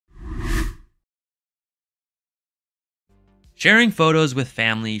Sharing photos with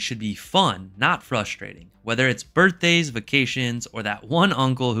family should be fun, not frustrating. Whether it's birthdays, vacations, or that one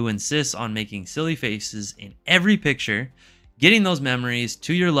uncle who insists on making silly faces in every picture, getting those memories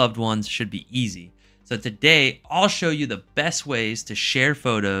to your loved ones should be easy. So today, I'll show you the best ways to share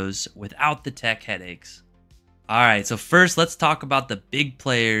photos without the tech headaches. All right, so first let's talk about the big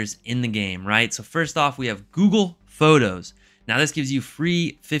players in the game, right? So first off, we have Google Photos. Now this gives you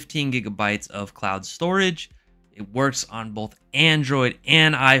free 15 gigabytes of cloud storage. It works on both Android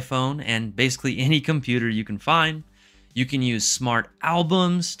and iPhone and basically any computer you can find. You can use smart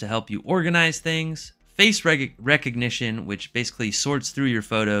albums to help you organize things, face recognition, which basically sorts through your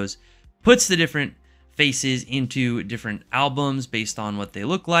photos, puts the different faces into different albums based on what they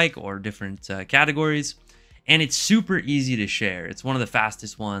look like or different categories. And it's super easy to share. It's one of the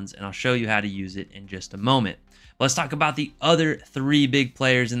fastest ones, and I'll show you how to use it in just a moment. Let's talk about the other three big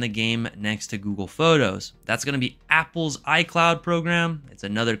players in the game next to Google Photos. That's going to be Apple's iCloud program. It's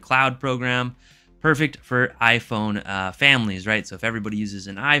another cloud program, perfect for iPhone families, right? So if everybody uses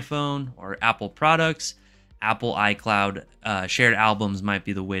an iPhone or Apple products, Apple iCloud shared albums might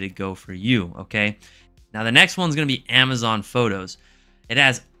be the way to go for you, okay? Now the next one's going to be Amazon Photos. It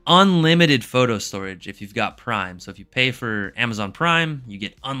has unlimited photo storage if you've got Prime. So if you pay for Amazon Prime, you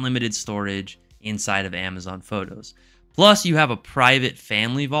get unlimited storage inside of Amazon Photos. Plus, you have a private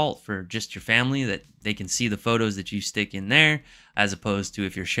family vault for just your family that they can see the photos that you stick in there, as opposed to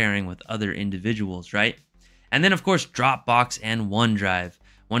if you're sharing with other individuals, right? And then, of course, Dropbox and OneDrive.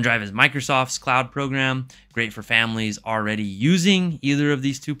 OneDrive is Microsoft's cloud program, great for families already using either of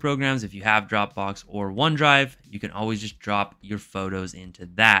these two programs. If you have Dropbox or OneDrive, you can always just drop your photos into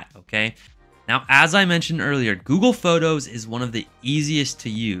that, okay? Now, as I mentioned earlier, Google Photos is one of the easiest to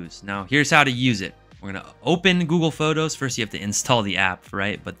use. Now, here's how to use it. We're going to open Google Photos. First, you have to install the app,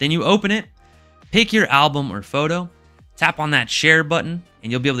 right? But then you open it, pick your album or photo, tap on that share button,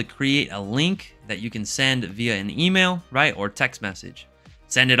 and you'll be able to create a link that you can send via an email, right? Or text message.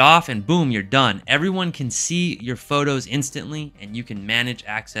 Send it off and boom, you're done. Everyone can see your photos instantly and you can manage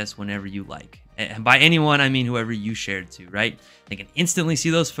access whenever you like. And by anyone, I mean whoever you shared to, right? They can instantly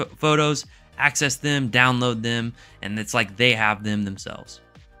see those photos, access them, download them, and it's like they have them themselves.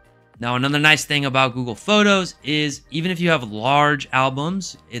 Now, another nice thing about Google Photos is even if you have large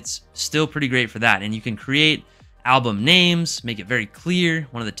albums, it's still pretty great for that. And you can create album names, make it very clear.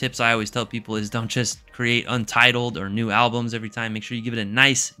 One of the tips I always tell people is don't just create untitled or new albums every time. Make sure you give it a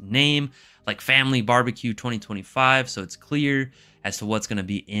nice name like Family Barbecue 2025 so it's clear as to what's going to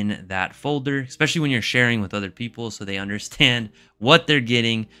be in that folder, especially when you're sharing with other people so they understand what they're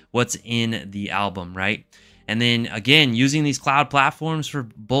getting, what's in the album, right? And then again, using these cloud platforms for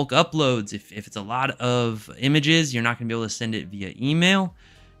bulk uploads. If it's a lot of images, you're not going to be able to send it via email.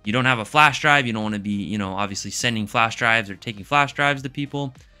 You don't have a flash drive. You don't want to be, obviously sending flash drives or taking flash drives to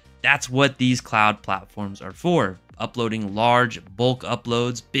people. That's what these cloud platforms are for. Uploading large bulk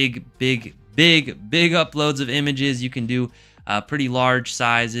uploads, big uploads of images. You can do pretty large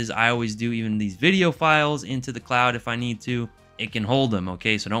sizes. I always do even these video files into the cloud if I need to. It can hold them,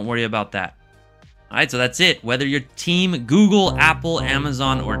 okay? So don't worry about that. All right, so that's it. Whether you're team Google, Apple,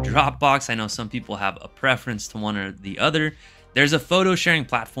 Amazon, or Dropbox, I know some people have a preference to one or the other. There's a photo sharing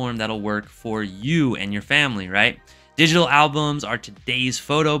platform that'll work for you and your family, right? Digital albums are today's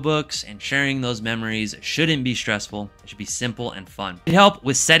photo books, and sharing those memories shouldn't be stressful. It should be simple and fun. To help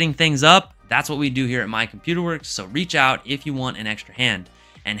with setting things up, that's what we do here at MyComputerworks, so reach out if you want an extra hand.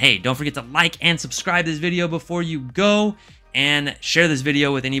 And hey, don't forget to like and subscribe this video before you go, and share this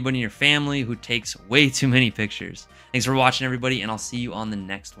video with anybody in your family who takes way too many pictures. Thanks for watching, everybody, and I'll see you on the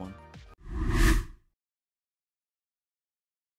next one.